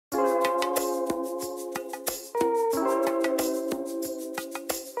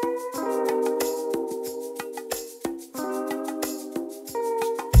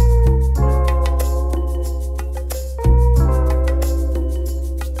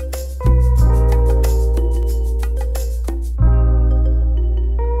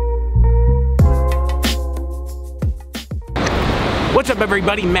up,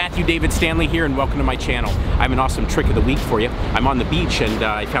 everybody? Matthew David Stanley here, and welcome to my channel. I have an awesome trick of the week for you. I'm on the beach and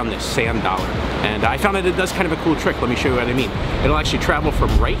I found this sand dollar, and I found that it does kind of a cool trick. Let me show you what I mean. It'll actually travel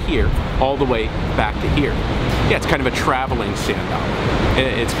from right here all the way back to here. Yeah, it's kind of a traveling sand dollar.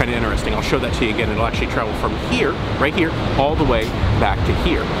 It's kind of interesting. I'll show that to you again. It'll actually travel from here, right here, all the way back to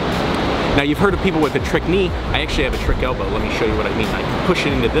here. Now, you've heard of people with a trick knee. I actually have a trick elbow. Let me show you what I mean. I can push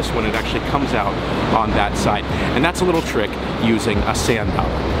it into this one. It actually comes out on that side. And that's a little trick using a sand dollar.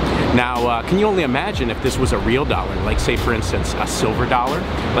 Now, can you only imagine if this was a real dollar? Like, say, for instance, a silver dollar,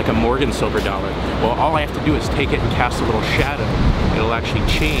 like a Morgan silver dollar. Well, all I have to do is take it and cast a little shadow. It'll actually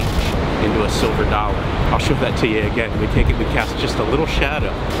change into a silver dollar. I'll show that to you again. We take it, we cast just a little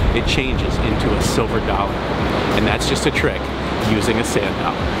shadow. It changes into a silver dollar. And that's just a trick using a sand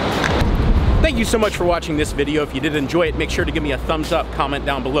dollar. Thank you so much for watching this video. If you did enjoy it, make sure to give me a thumbs up, comment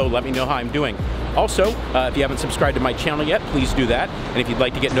down below, let me know how I'm doing. Also, if you haven't subscribed to my channel yet, please do that. And if you'd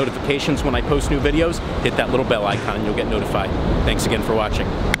like to get notifications when I post new videos, hit that little bell icon and you'll get notified. Thanks again for watching.